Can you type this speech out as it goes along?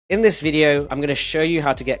In this video, I'm going to show you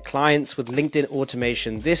how to get clients with LinkedIn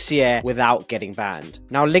automation this year without getting banned.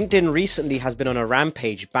 Now, LinkedIn recently has been on a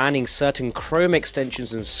rampage banning certain Chrome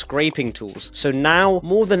extensions and scraping tools. So now,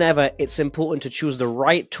 more than ever, it's important to choose the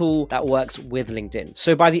right tool that works with LinkedIn.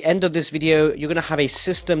 So by the end of this video, you're going to have a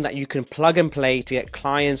system that you can plug and play to get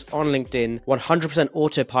clients on LinkedIn 100%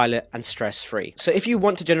 autopilot and stress-free. So if you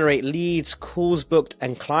want to generate leads, calls booked,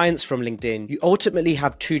 and clients from LinkedIn, you ultimately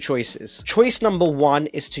have two choices. Choice number one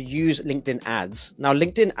is to use LinkedIn ads. Now,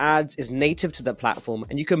 LinkedIn ads is native to the platform,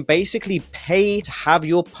 and you can basically pay to have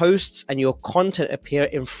your posts and your content appear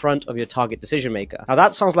in front of your target decision maker. Now,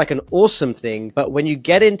 that sounds like an awesome thing, but when you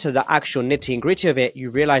get into the actual nitty and gritty of it, you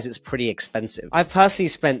realize it's pretty expensive. I've personally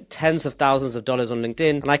spent tens of thousands of dollars on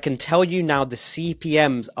LinkedIn, and I can tell you now the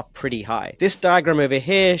CPMs are pretty high. This diagram over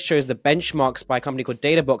here shows the benchmarks by a company called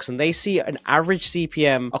Databox, and they see an average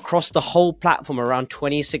CPM across the whole platform around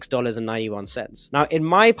 $26.91. Now, in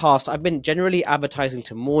my past, I've been generally advertising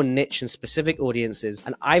to more niche and specific audiences,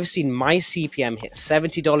 and I've seen my CPM hit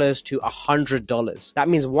 $70 to $100. That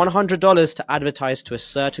means $100 to advertise to a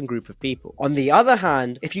certain group of people. On the other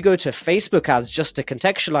hand, if you go to Facebook ads, just to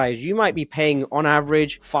contextualize, you might be paying on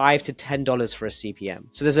average $5 to $10 for a CPM.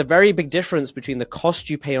 So there's a very big difference between the cost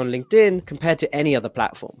you pay on LinkedIn compared to any other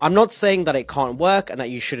platform. I'm not saying that it can't work and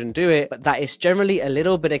that you shouldn't do it, but that is generally a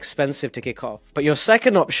little bit expensive to kick off. But your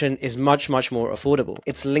second option is much more affordable.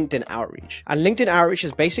 It's LinkedIn Outreach. And LinkedIn Outreach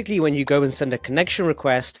is basically when you go and send a connection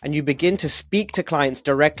request and you begin to speak to clients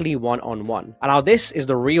directly one-on-one. And now this is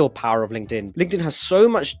the real power of LinkedIn. LinkedIn has so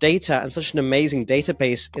much data and such an amazing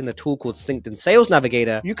database in the tool called LinkedIn Sales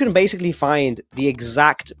Navigator. You can basically find the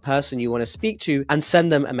exact person you want to speak to and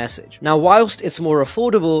send them a message. Now, whilst it's more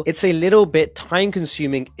affordable, it's a little bit time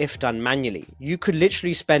consuming if done manually. You could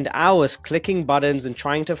literally spend hours clicking buttons and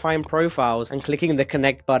trying to find profiles and clicking the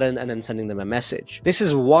connect button and then sending them a message. This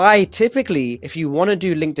is why typically if you want to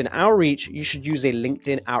do LinkedIn Outreach, you should use a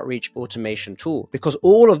LinkedIn Outreach automation tool, because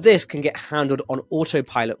all of this can get handled on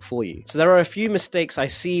autopilot for you. So there are a few mistakes I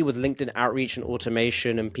see with LinkedIn Outreach and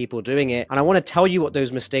automation and people doing it, and I want to tell you what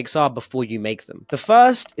those mistakes are before you make them. The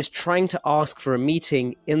first is trying to ask for a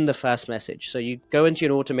meeting in the first message. So you go into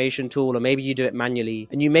an automation tool, or maybe you do it manually,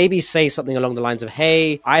 and you maybe say something along the lines of,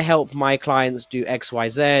 hey, I help my clients do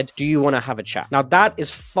XYZ. Do you want to have a chat? Now, that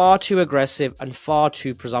is far too aggressive and far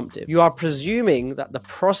too presumptive. You are presuming that the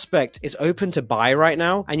prospect is open to buy right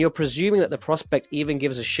now, and you're presuming that the prospect even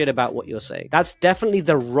gives a shit about what you're saying. That's definitely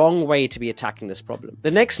the wrong way to be attacking this problem.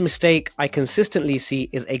 The next mistake I consistently see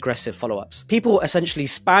is aggressive follow-ups. People essentially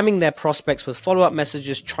spamming their prospects with follow-up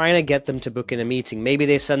messages, trying to get them to book in a meeting. Maybe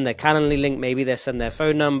they send their Calendly link, maybe they send their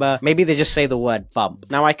phone number, maybe they just say the word bump.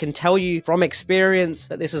 Now, I can tell you from experience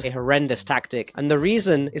that this is a horrendous tactic, and the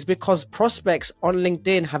reason is because prospects on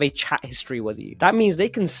LinkedIn have a chat history with you. That means they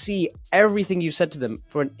can see everything you said to them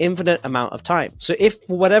for an infinite amount of time. So if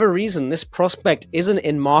for whatever reason this prospect isn't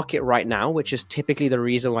in market right now, which is typically the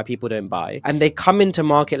reason why people don't buy, and they come into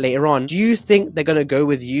market later on, do you think they're going to go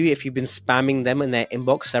with you if you've been spamming them in their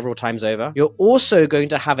inbox several times over? You're also going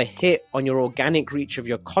to have a hit on your organic reach of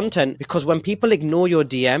your content, because when people ignore your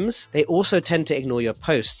DMs, they also tend to ignore your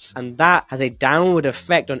posts, and that has a downward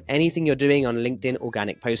effect on anything you're doing on LinkedIn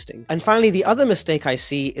organic posting. And finally, the other mistake I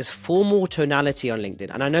see is formal tonality on LinkedIn.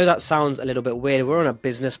 And I know that sounds a little bit weird. We're on a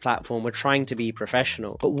business platform. We're trying to be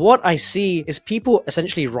professional. But what I see is people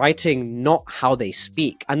essentially writing not how they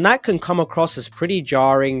speak. And that can come across as pretty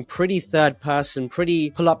jarring, pretty third person,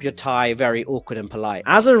 pretty pull up your tie, very awkward and polite.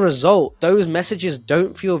 As a result, those messages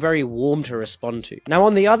don't feel very warm to respond to. Now,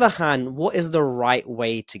 on the other hand, what is the right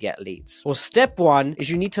way to get leads? Well, step one is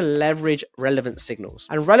you need to leverage relevant signals.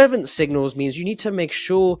 And relevant signals means you need to make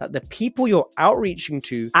sure that the people you're outreaching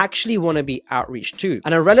to actually want to be outreached to.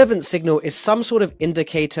 And a relevant signal is some sort of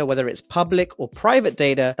indicator, whether it's public or private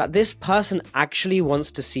data, that this person actually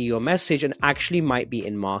wants to see your message and actually might be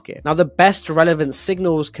in market. Now, the best relevant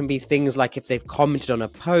signals can be things like if they've commented on a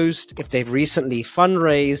post, if they've recently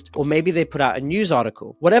fundraised, or maybe they put out a news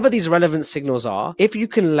article. Whatever these relevant signals are, if you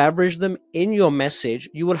can leverage them in your message,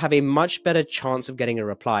 you will have a much better chance of getting a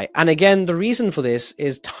reply. And again, the reason for this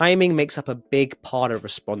is timing makes up a big part of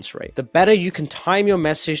response rate. The better you can time your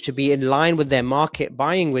message to be in line with their market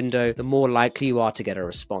buying window, the more likely you are to get a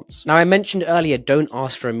response. Now, I mentioned earlier, don't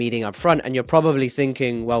ask for a meeting up front, and you're probably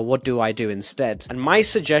thinking, well, what do I do instead? And my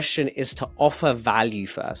suggestion is to offer value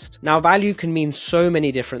first. Now, value can mean so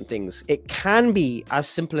many different things. It can be as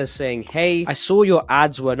simple as saying, hey, I saw your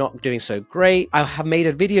ads were not doing so great. I have made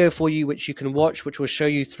a video for you which you can watch, which will show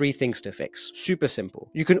you 3 things to fix. Super simple.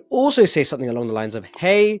 You can also say something along the lines of,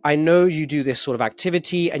 hey, I know you do this sort of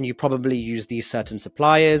activity and you probably use these certain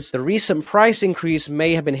suppliers. The recent price increase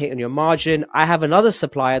may have been hitting your margin. I have another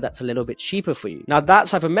supplier that's a little bit cheaper for you. Now that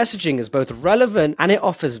type of messaging is both relevant and it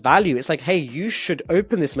offers value. It's like, hey, you should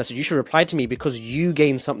open this message. You should reply to me because you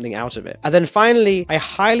gain something out of it. And then finally, I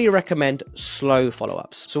highly recommend slow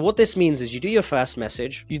follow-ups. So what this means is you do your first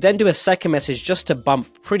message, you then do a second message just to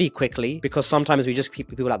bump pretty quickly, because sometimes we just keep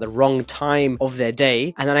people at the wrong time of their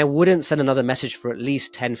day. And then I wouldn't send another message for at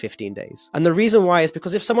least 10-15 days. And the reason why is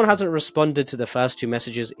because if someone hasn't responded to the first two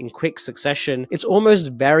messages in quick succession, it's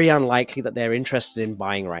almost very unlikely that they're interested in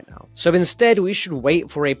buying right now. So instead, we should wait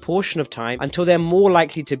for a portion of time until they're more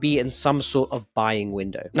likely to be in some sort of buying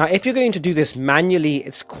window. Now, if you're going to do this manually,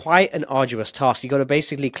 it's quite an arduous task. You got to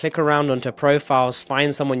basically click around onto profiles,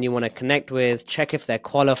 find someone you want to connect with, check if they're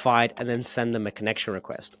qualified, and then send them a connection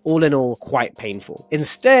request. All in all, quite painful.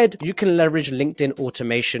 Instead, you can leverage LinkedIn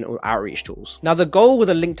automation or outreach tools. Now, the goal with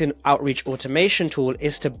a LinkedIn outreach automation tool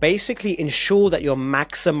is to basically ensure that you're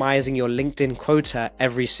maximizing your LinkedIn quota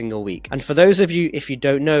every single week. And for those of you, if you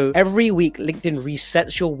don't know, every week LinkedIn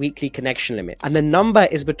resets your weekly connection limit, and the number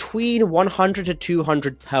is between 100 to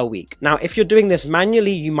 200 per week. Now, if you're doing this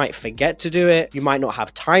manually, you might forget to do it, you might not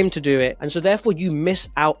have time to do it, and so therefore you miss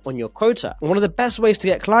out on your quota. And one of the best ways to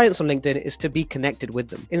get clients on LinkedIn is to be connected with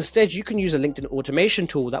them. Instead, you can use a LinkedIn automation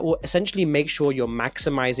tool that will essentially make sure you're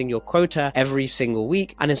maximizing your quota every single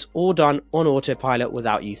week, and it's all done on autopilot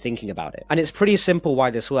without you thinking about it. And it's pretty simple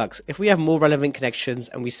why this works. If we have more relevant connections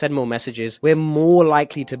and we send more messages, we're more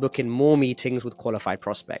likely to book in more meetings with qualified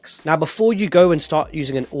prospects. Now, before you go and start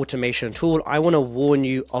using an automation tool, I want to warn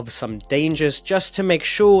you of some dangers just to make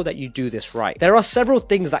sure that you do this right. There are several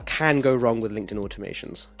things that can go wrong with LinkedIn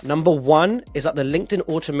automations. Number one is that the LinkedIn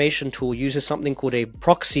automation tool uses something called a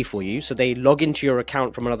proxy for you. So they log into your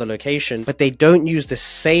account from another location, but they don't use the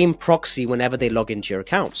same proxy whenever they log into your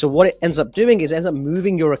account. So what it ends up doing is it ends up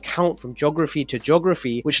moving your account from geography to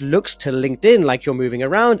geography, which looks to LinkedIn like you're moving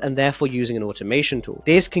around and therefore using an automation tool.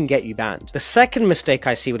 This can get you banned. The second mistake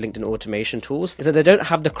I see with LinkedIn automation tools is that they don't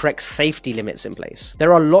have the correct safety limits in place.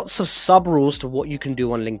 There are lots of sub rules to what you can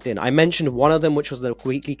do on LinkedIn. I mentioned one of them, which was the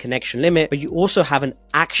weekly connection limit, but you also have an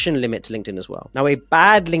action limit to LinkedIn as well. Now, a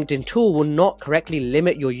bad LinkedIn tool will not correctly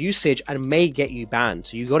limit your usage and may get you banned.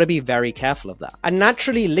 So you got to be very careful of that. And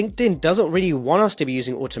naturally, LinkedIn doesn't really want us to be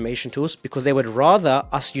using automation tools because they would rather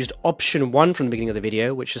us use option one from the beginning of the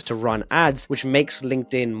video, which is to run ads, which makes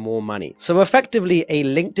LinkedIn more money. So effectively, a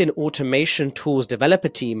LinkedIn automation tools developer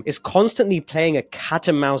team is constantly playing a cat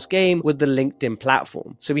and mouse game with the LinkedIn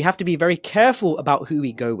platform. So we have to be very careful about who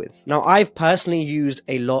we go with. Now, I've personally used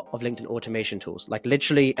a lot of LinkedIn automation tools, like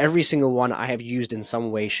literally every single one I have used in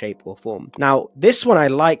some way, shape, or form. Now, this one I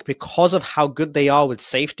like because of how good they are with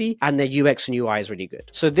safety, and their UX and UI is really good.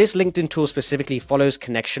 So this LinkedIn tool specifically follows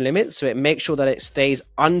connection limits. So it makes sure that it stays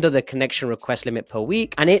under the connection request limit per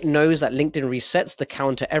week, and it knows that LinkedIn resets the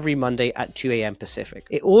counter every Monday at 2 a.m. Pacific.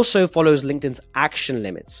 It also follows LinkedIn's action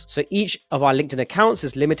limits. So each of our LinkedIn accounts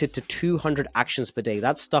is limited to 200 actions per day.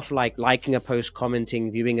 That's stuff like liking a post,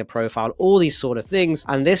 commenting, viewing a profile, all these sort of things.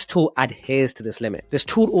 And this tool adheres to this limit. This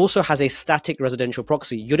tool also has a static residential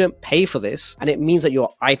proxy. You don't pay for this, and it means that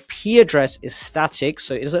your IP address is static,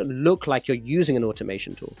 so it doesn't look like you're using an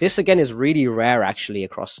automation tool. This again is really rare actually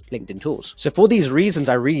across LinkedIn tools. So for these reasons,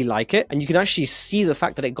 I really like it. And you can actually see the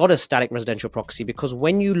fact that it got a static residential proxy because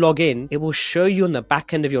when you log in, it will show you on the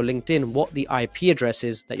back end of your LinkedIn what the IP address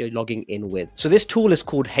is that you're logging in with. So this tool is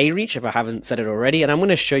called HeyReach, if I haven't said it already, and I'm going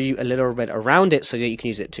to show you a little bit around it so that you can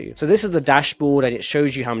use it too. So this is the dashboard, and it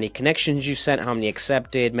shows you how many connections you sent, how many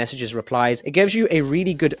accepted, messages, replies. It gives you a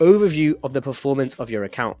really good overview of the performance of your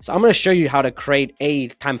account. So I'm going to show you how to create a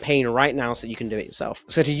campaign right now so you can do it yourself.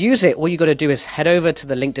 So to use it, all you got to do is head over to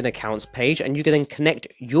the LinkedIn accounts page, and you can then connect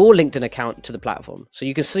your LinkedIn account to the platform. So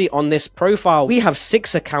you can see on this profile, we have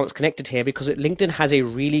 6 accounts connected here because LinkedIn has a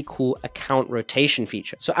really cool account rotation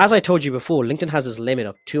feature. So as I told you before, LinkedIn has this limit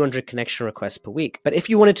of 200 connection requests per week. But if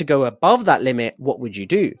you wanted to go above that limit, what would you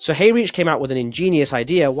do? So HeyReach came out with an ingenious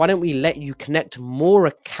idea. Why don't we let you connect more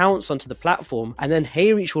accounts onto the platform, and then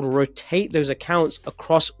HeyReach will rotate those accounts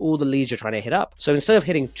across all the leads you're trying to hit up. So instead of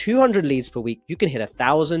hitting 200 leads per week, you can hit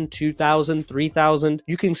 1,000, 2,000, 3,000.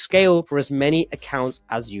 You can scale for as many accounts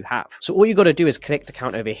as you have. So all you got to do is connect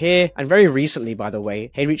account over here. And very recently, by the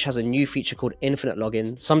way, HeyReach has a new feature called infinite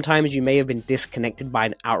login. Sometimes you may have been disconnected by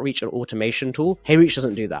an outreach or automation tool. HeyReach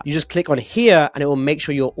doesn't do that. You just click on here and it will make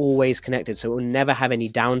sure you're always connected. So it will never have any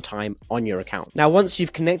downtime on your account. Now, once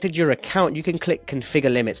you've connected your account, you can click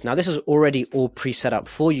configure limits. Now, this is already all pre-set up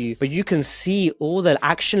for you, but you can see all the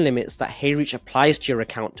action limits that HeyReach applies to your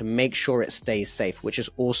account to make sure it stays safe, which is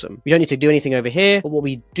awesome. We don't need to do anything over here, but what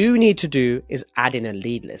we do need to do is add in a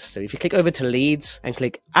lead list. So if you click over to leads and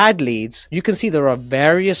click add leads, you can can see there are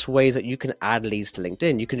various ways that you can add leads to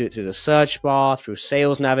LinkedIn. You can do it through the search bar, through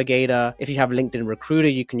Sales Navigator. If you have LinkedIn Recruiter,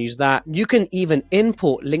 you can use that. You can even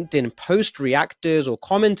import LinkedIn post reactors or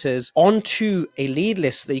commenters onto a lead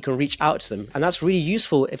list so that you can reach out to them. And that's really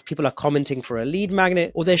useful if people are commenting for a lead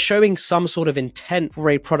magnet or they're showing some sort of intent for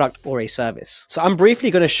a product or a service. So I'm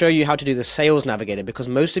briefly going to show you how to do the Sales Navigator, because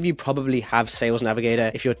most of you probably have Sales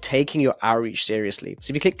Navigator if you're taking your outreach seriously.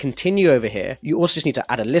 So if you click continue over here, you also just need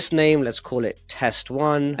to add a list name. Let's call it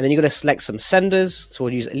test1. And then you got to select some senders. So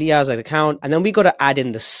we'll use Elias as an account. And then we got to add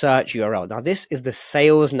in the search URL. Now this is the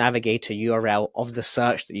Sales Navigator URL of the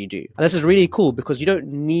search that you do. And this is really cool because you don't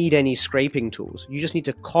need any scraping tools. You just need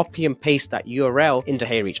to copy and paste that URL into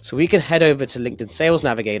HeyReach. So we can head over to LinkedIn Sales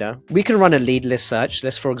Navigator. We can run a lead list search.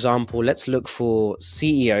 For example, let's look for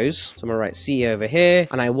CEOs. So I'm gonna write CEO over here,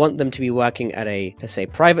 and I want them to be working at a, let's say,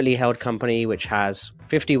 privately held company, which has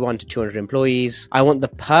 51 to 200 employees. I want the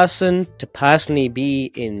person to personally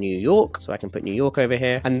be in New York. So I can put New York over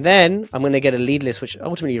here. And then I'm going to get a lead list, which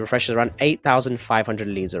ultimately refreshes around 8,500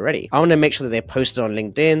 leads already. I want to make sure that they're posted on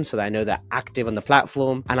LinkedIn so that I know they're active on the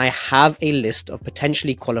platform. And I have a list of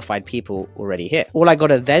potentially qualified people already here. All I got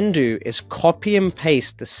to then do is copy and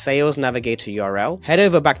paste the Sales Navigator URL, head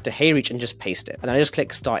over back to HeyReach and just paste it. And then I just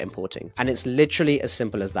click start importing. And it's literally as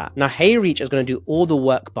simple as that. Now HeyReach is going to do all the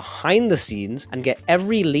work behind the scenes and get every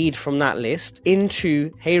lead from that list into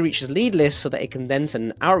HeyReach's lead list so that it can then send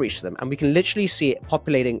an outreach to them. And we can literally see it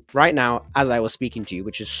populating right now as I was speaking to you,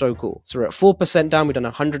 which is so cool. So we're at 4% down. We've done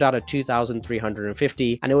 100 out of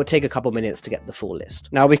 2,350, and it will take a couple minutes to get the full list.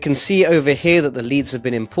 Now we can see over here that the leads have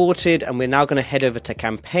been imported, and we're now going to head over to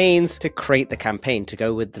campaigns to create the campaign to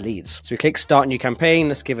go with the leads. So we click start new campaign.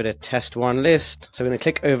 Let's give it a test one list. So we're going to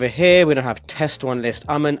click over here. We're going to have test one list.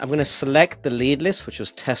 I'm going to select the lead list, which was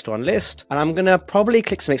test one list, and I'm going to probably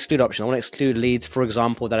click some exclude option. I want to exclude leads, for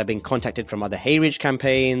example, that have been contacted from other HeyReach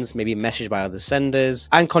campaigns, maybe messaged by other senders,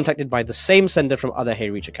 and contacted by the same sender from other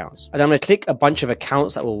HeyReach accounts. And I'm going to click a bunch of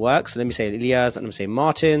accounts that will work. So let me say Elias, and I'm going to say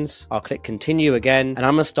Martins. I'll click continue again, and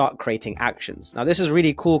I'm going to start creating actions. Now this is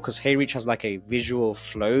really cool because HeyReach has like a visual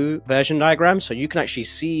flow version diagram, so you can actually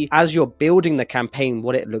see as you're building the campaign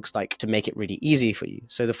what it looks like to make it really easy for you.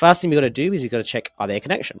 So the first thing we got to do is we got to check, are they a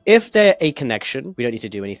connection? If they're a connection, we don't need to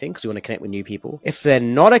do anything because we want to connect with new people. If they're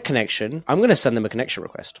not a connection, I'm going to send them a connection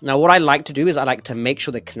request. Now, what I like to do is I like to make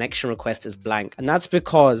sure the connection request is blank. And that's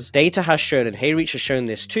because data has shown, and HeyReach has shown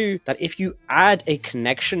this too, that if you add a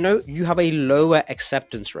connection note, you have a lower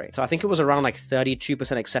acceptance rate. So I think it was around like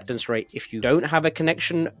 32% acceptance rate if you don't have a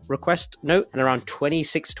connection request note, and around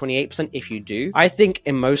 26 to 28% if you do. I think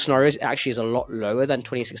in most scenarios, it actually is a lot lower than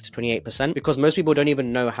 26 to 28% because most people don't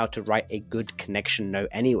even know how to write a good connection note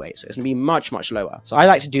anyway. So it's going to be much, much lower. So I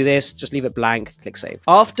like to do this, just leave it blank, click save.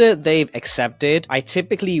 After they've accepted, I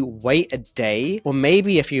typically wait a day or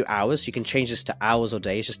maybe a few hours. You can change this to hours or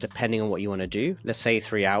days, just depending on what you want to do. Let's say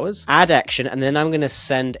 3 hours, add action, and then I'm going to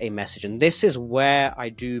send a message. And this is where I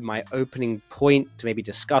do my opening point to maybe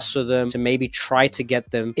discuss with them, to maybe try to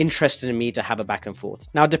get them interested in me to have a back and forth.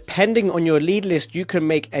 Now, depending on your lead list, you can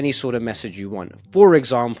make any sort of message you want. For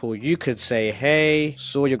example, you could say, hey,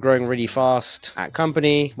 saw you're growing really fast at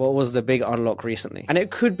company. What was the big unlock recently? And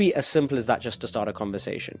it could be as simple as that, just to start a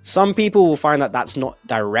conversation. Some people will find that that's not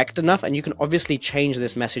direct enough, and you can obviously change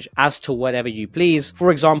this message as to whatever you please.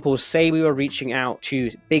 For example, say we were reaching out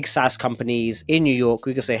to big SaaS companies in New York.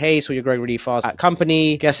 We could say, hey, so you're growing really fast at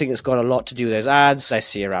company. Guessing it's got a lot to do with those ads I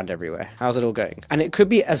see around everywhere. How's it all going? And it could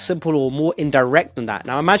be as simple or more indirect than that.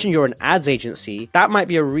 Now, imagine you're an ads agency. That might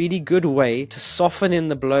be a really good way to soften in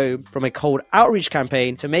the blow from a cold outreach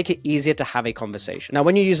campaign to make it easier to have a conversation. Now,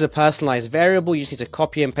 when you use a personalized variable, you just need to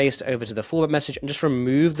copy and paste it over to the forward message and just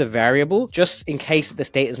remove the variable just in case that the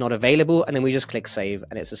state is not available. And then we just click save,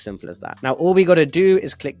 and it's as simple as that. Now, all we got to do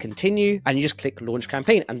is click continue, and you just click launch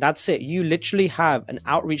campaign, and that's it. You literally have an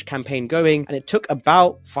outreach campaign going, and it took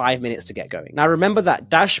about 5 minutes to get going. Now, remember that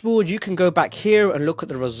dashboard, you can go back here and look at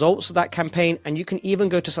the results of that campaign, and you can even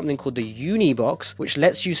go to something called the Uni box, which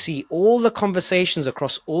lets you see all the conversations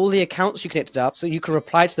across all the accounts you connected up, so you can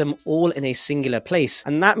reply to them all in a singular place.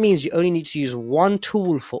 And that means you only need to use one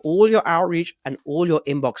tool for all your outreach and all your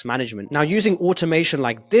inbox management. Now, using automation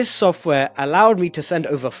like this software allowed me to send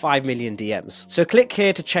over 5 million DMs. So click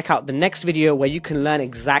here to check out the next video where you can learn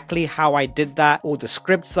exactly how I did that, all the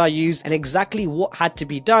scripts I used, and exactly what had to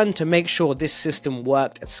be done to make sure this system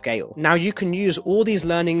worked at scale. Now, you can use all these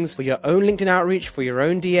learnings for your own LinkedIn outreach, for your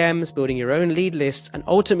own DMs, building your own lead lists, and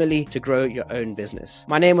ultimately to grow your own business.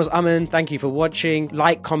 My name was Aman. Thank you for watching.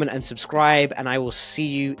 Like, comment, and subscribe, and I will see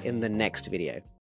you in the next video.